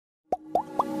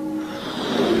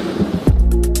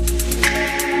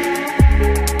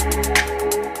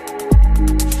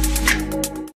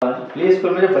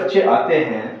आते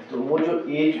हैं तो वो जो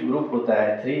एज ग्रुप होता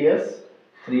है 3 years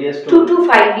 2 to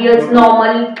 5 years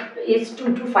normal is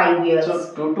 2 to 5 years. So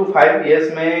 2 to 5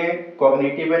 years में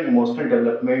कॉग्निटिव एंड इमोशनल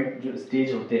डेवलपमेंट जो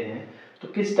स्टेज होते हैं, तो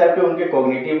किस टाइप के उनके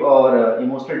कॉग्निटिव और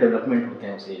इमोशनल डेवलपमेंट होते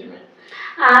हैं उस एज में?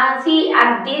 See,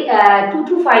 at the 2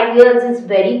 to 5 years is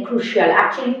very crucial.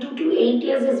 Actually, 2 to 8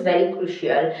 years is very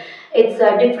crucial. It's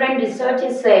different research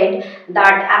is said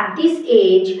that at this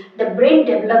age the brain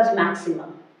develops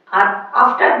maximum.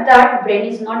 After that, brain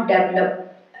is not developed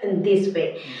in this way.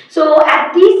 So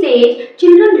at this age,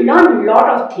 children learn a lot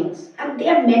of things, and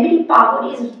their memory power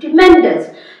is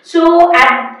tremendous. So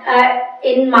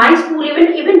in my school,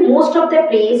 even most of the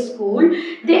play school,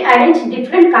 they arrange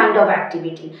different kind of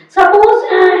activity. Suppose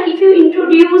if you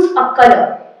introduce a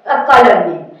color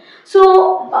name, so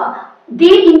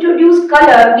they introduce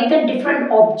color with a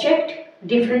different object,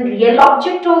 different real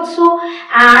object also,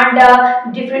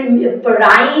 and different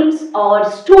rhymes or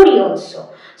story also.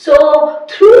 So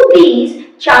through these,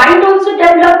 child also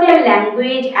develop their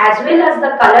language as well as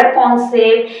the color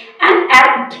concept,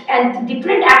 and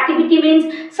different activity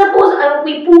means, suppose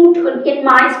we put in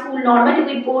my school, normally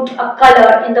we put a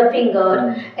color in the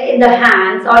finger, in the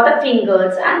hands or the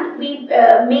fingers, and we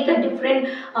make a different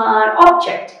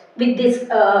object with this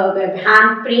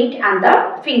handprint and the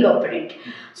fingerprint.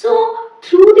 So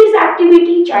through this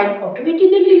activity, child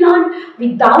automatically learn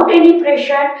without any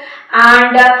pressure,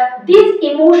 and this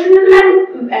emotional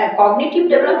and cognitive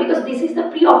development, because this is the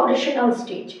pre-operational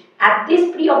stage. At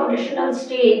this pre-operational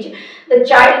stage, the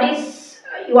child is,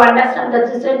 you understand,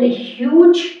 that is a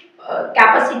huge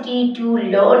capacity to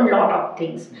learn lot of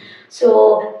things.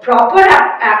 So proper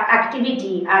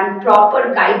activity and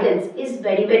proper guidance is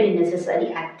very, very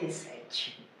necessary at this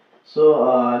age. So,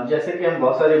 जैसे कि हम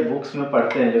बहुत सारे books में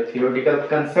पढ़ते हैं जो theoretical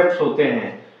concepts होते हैं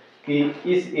कि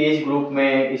इस एज ग्रुप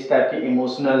में इस टाइप के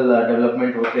इमोशनल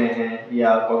डेवलपमेंट होते हैं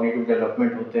या कॉग्निटिव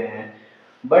डेवलपमेंट होते हैं,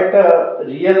 बट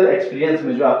रियल एक्सपीरियंस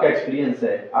में जो आपका एक्सपीरियंस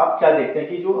है, आप क्या देखते हैं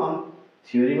कि जो हम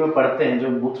थ्योरी में पढ़ते हैं, जो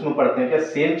बुक्स में पढ़ते हैं, क्या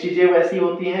सेम चीज़ें वैसी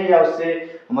होती हैं, या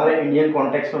उससे हमारे इंडियन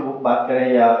कॉन्टेक्स्ट में बुक बात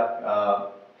करें या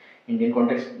इंडियन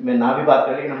कॉन्टेक्स्ट में ना भी बात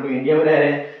करें, लेकिन हम लोग इंडिया में रह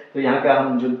रहे हैं तो यहाँ का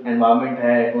हम जो एनवायरनमेंट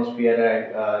है, एटमॉस्फेयर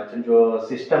है, जो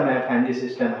सिस्टम है, फैमिली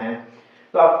सिस्टम है,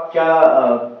 तो आप क्या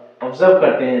ऑब्जर्व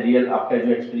करते हैं, रियल आपका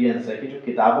जो एक्सपीरियंस है कि जो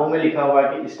किताबों में लिखा हुआ है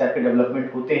कि इस टाइप के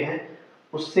डेवलपमेंट होते हैं,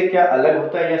 उससे क्या अलग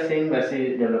होता है या सेम वैसे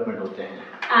डेवलपमेंट होते हैं?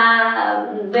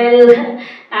 Well,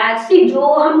 actually जो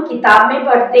हम किताब में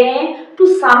पढ़ते हैं, to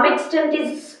some extent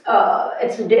is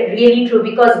it's really true,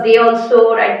 because they also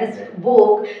write this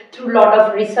book through lot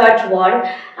of research work,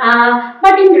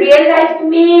 but in real life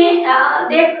में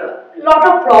there lot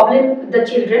of problem the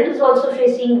children is also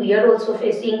facing, we are also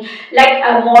facing. Like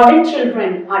modern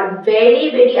children are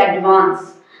very, very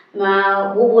advanced.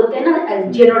 वो बोलते हैं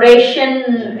ना, generation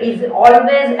is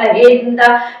always ahead in the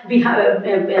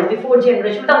before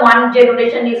generation, the one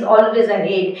generation is always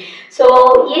ahead. So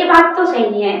ये बात तो सही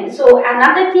नहीं है. So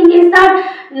another thing is that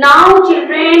now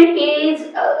children is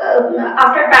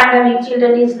after pandemic,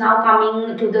 children is now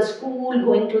coming to the school,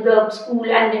 going to the school,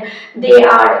 and they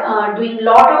are doing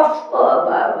lot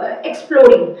of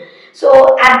exploring.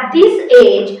 So at this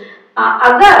age,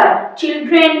 अगर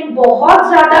children बहुत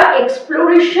ज़्यादा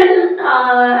exploration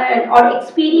और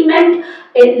experiment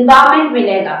environment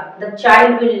मिलेगा, the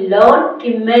child will learn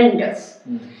tremendous.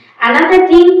 Another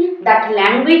thing, that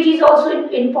language is also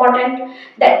important,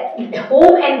 that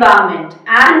home environment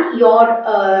and your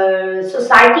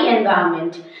society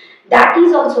environment, that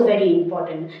is also very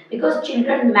important, because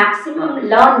children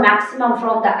learn maximum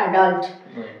from the adult.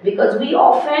 Because we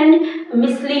often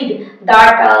mislead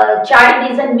that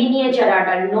child is a miniature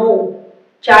adult. No,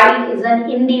 child is an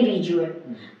individual.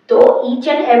 So each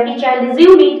and every child is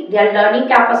unique. Their learning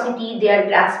capacity, their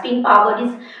grasping power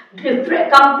is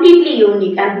different, completely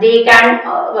unique, and they can.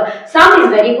 Some is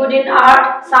very good in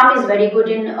art, some is very good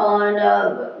in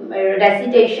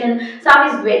recitation, some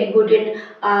is very good in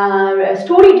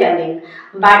storytelling.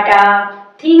 But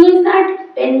thing is that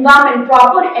environment,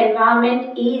 proper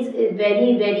environment is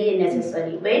very, very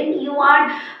necessary. When you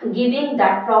are giving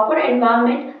that proper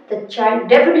environment, the child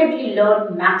definitely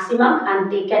learn maximum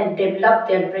and they can develop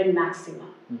their brain maximum.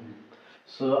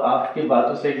 So आपकी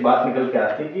बातों से एक बात निकल के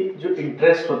आती है कि जो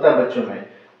इंटरेस्ट होता है बच्चों में,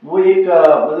 वो एक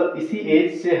मतलब इसी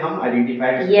एज से हम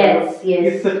आइडेंटिफाई करते हैं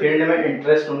किस फील्ड में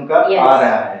इंटरेस्ट उनका आ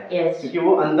रहा है, क्योंकि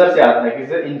वो अंदर से आता है,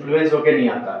 किसी से इन्फ्लुएंस होकर नहीं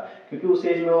आता, क्योंकि उस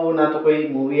एज में वो ना तो कोई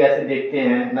मूवी ऐसे देखते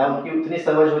हैं, ना उनकी उतनी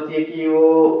समझ होती है कि वो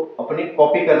अपनी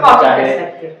कॉपी करना चाहे.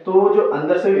 तो जो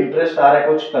अंदर से इंटरेस्ट आ रहा है,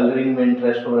 कुछ कलरिंग में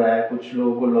इंटरेस्ट हो रहा है, कुछ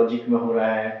लोगों को लॉजिक में हो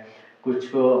रहा है, कुछ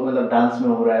को मतलब डांस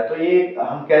में हो रहा है, तो ये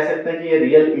हम कह सकते हैं कि ये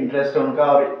रियल इंटरेस्ट है उनका,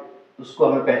 और उसको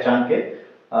हमें पहचान के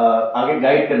आगे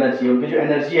गाइड करना चाहिए। उनकी जो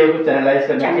एनर्जी है उसको चैनलाइज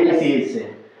करना चाहिए इसी एज से।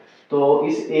 तो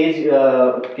इस एज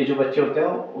के जो बच्चे होते हैं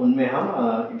उनमें हम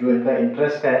जो इनका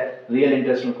इंटरेस्ट है, रियल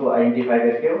इंटरेस्ट, उनको आइडेंटिफाई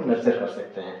करके वो नर्चर कर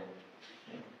सकते हैं।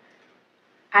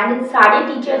 एंड इन सारे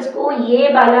टीचर्स को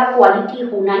ये वाला क्वालिटी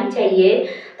होना ही चाहिए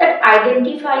that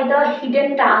identify the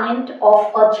hidden talent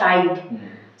of a child,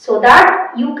 so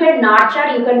that you can nurture,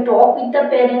 you can talk with the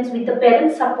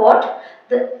parents support,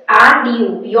 and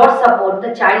your support,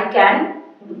 the child can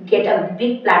get a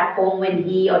big platform when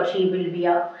he or she will be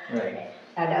a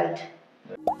adult.